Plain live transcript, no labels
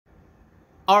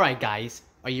Alright guys,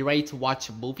 are you ready to watch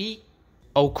a movie?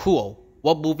 Oh cool,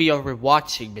 what movie are we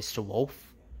watching, Mr.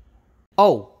 Wolf?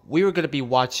 Oh, we were gonna be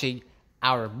watching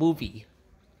our movie.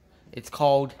 It's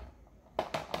called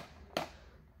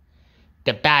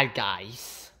The Bad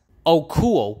Guys. Oh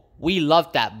cool, we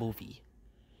love that movie.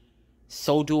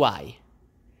 So do I.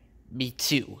 Me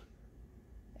too.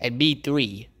 And me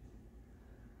three.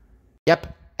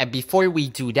 Yep, and before we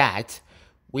do that,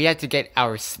 we had to get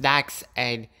our snacks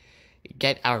and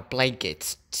get our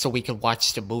blankets so we can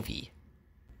watch the movie.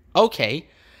 Okay,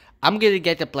 I'm gonna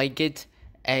get the blanket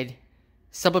and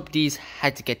some of these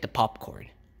had to get the popcorn.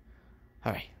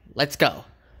 Alright, let's go.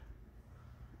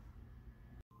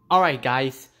 Alright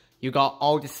guys, you got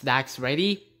all the snacks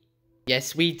ready?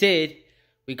 Yes we did.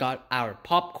 We got our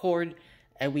popcorn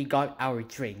and we got our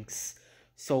drinks.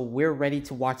 So we're ready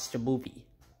to watch the movie.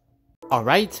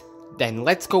 Alright, then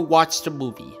let's go watch the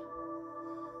movie.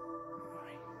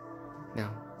 Now,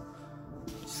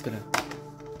 I'm just gonna...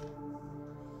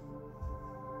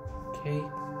 Okay,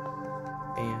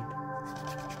 and...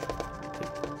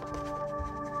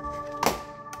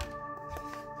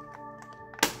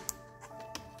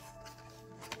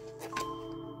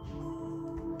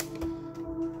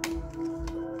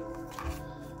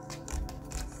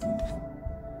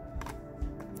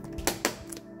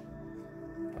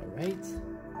 Alright,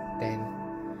 then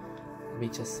let me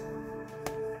just...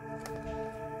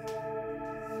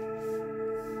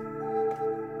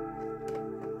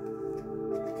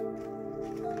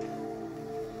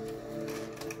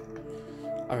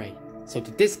 Alright, so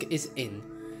the disc is in.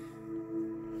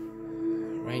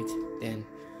 Right, then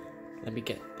let me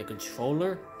get the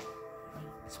controller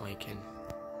so I can...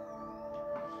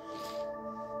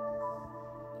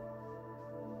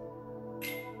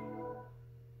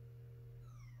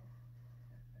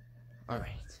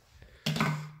 Alright.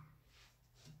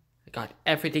 I got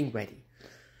everything ready.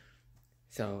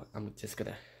 So I'm just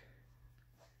gonna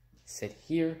sit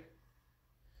here.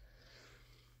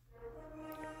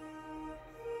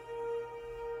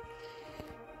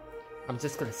 I'm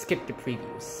just gonna skip the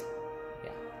previews.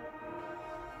 Yeah.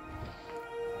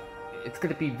 It's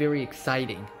gonna be very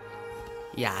exciting.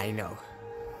 Yeah, I know.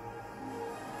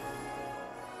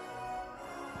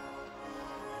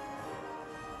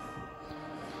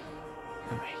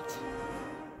 Alright.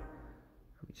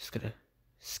 I'm just gonna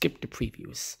skip the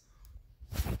previews.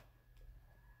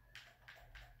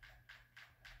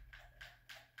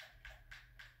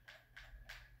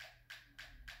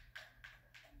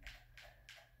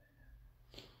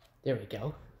 There we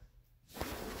go.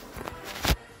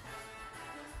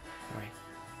 Alright.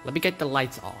 Let me get the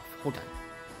lights off. Hold on.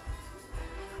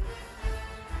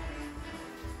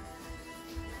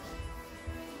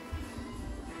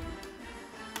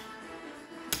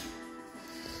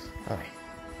 Alright.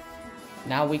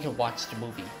 Now we can watch the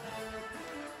movie.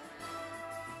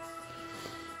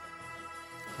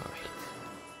 Alright.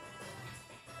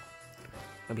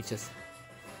 Let me just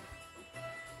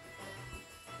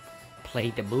play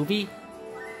the movie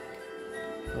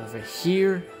over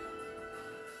here.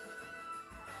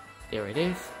 There it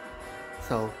is.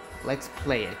 So let's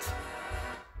play it.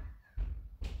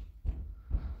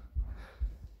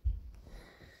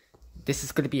 This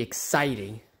is gonna be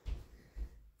exciting.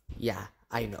 Yeah,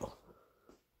 I know.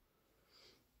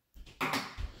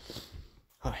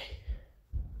 Alright.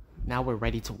 Now we're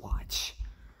ready to watch.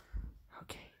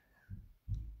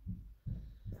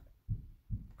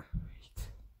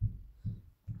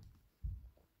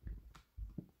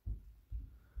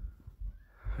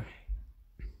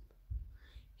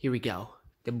 Here we go,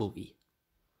 the movie.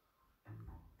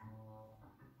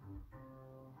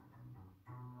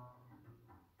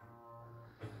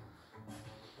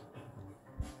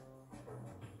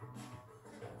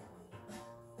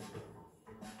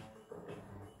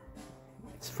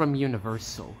 It's from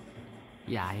Universal.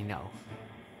 Yeah, I know.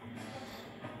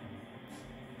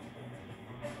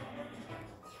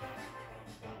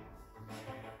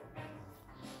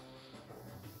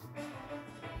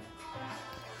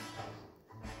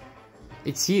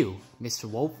 It's you, Mr.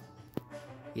 Wolf.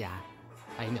 Yeah,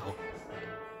 I know.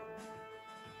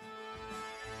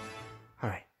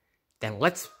 Alright, then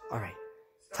let's... Alright,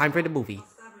 time for the movie.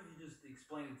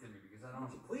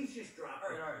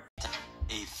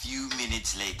 A few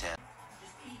minutes later.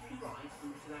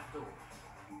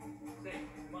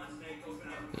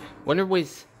 Wonder what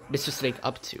is Mr. Snake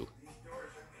up to?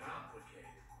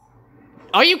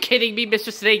 Are you kidding me,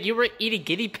 Mr. Snake? You were eating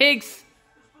guinea pigs?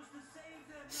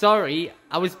 Sorry,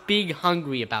 I was being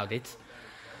hungry about it.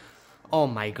 Oh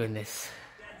my goodness.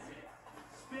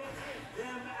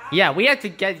 Yeah, we had to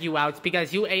get you out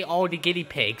because you ate all the guinea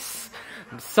pigs.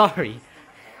 I'm sorry.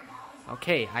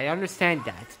 Okay, I understand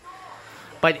that.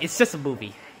 But it's just a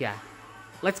movie, yeah.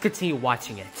 Let's continue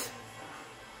watching it.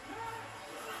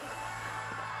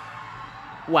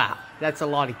 Wow, that's a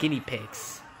lot of guinea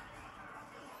pigs.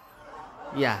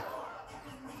 Yeah.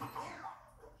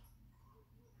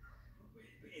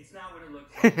 It's not what it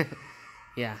looks like.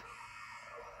 Yeah.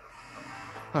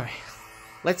 Alright,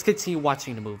 let's continue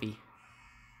watching the movie.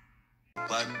 1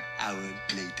 hour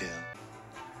later.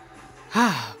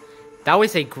 That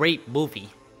was a great movie.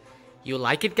 You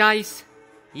like it, guys?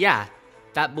 Yeah,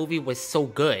 that movie was so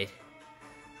good.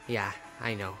 Yeah,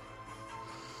 I know.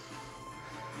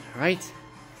 Alright.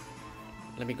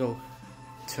 Let me go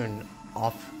turn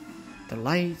off the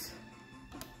lights.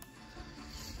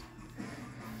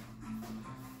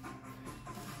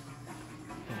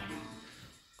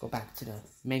 Go back to the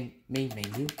main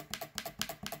menu.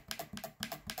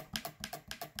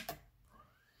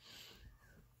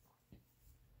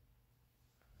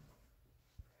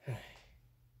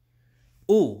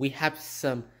 Ooh, we have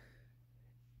a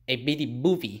mini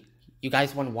movie. You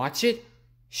guys want to watch it?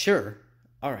 Sure.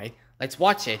 Alright, let's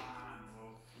watch it.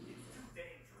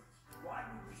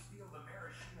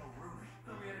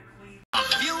 A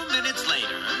few minutes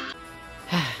later.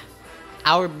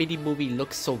 Our mini movie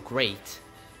looks so great.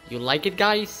 You like it,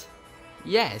 guys?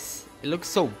 Yes, it looks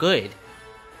so good.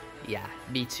 Yeah,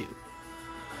 me too.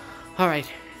 Alright,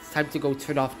 it's time to go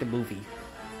turn off the movie.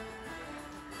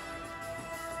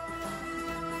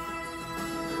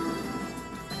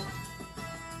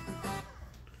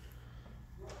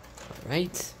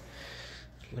 Alright,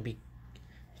 let me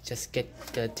just get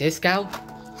the disc out.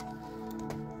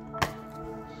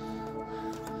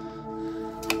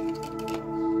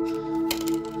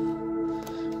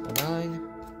 Hold on.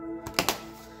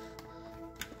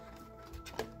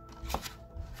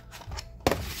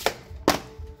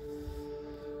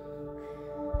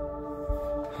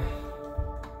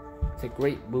 It's a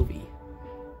great movie.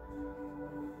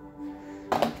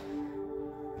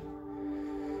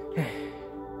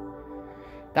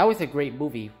 That was a great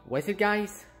movie, was it,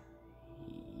 guys?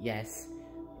 Yes,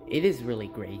 it is really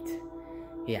great.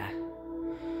 Yeah.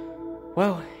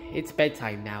 Well, it's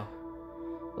bedtime now.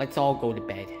 Let's all go to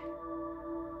bed.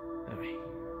 Alright.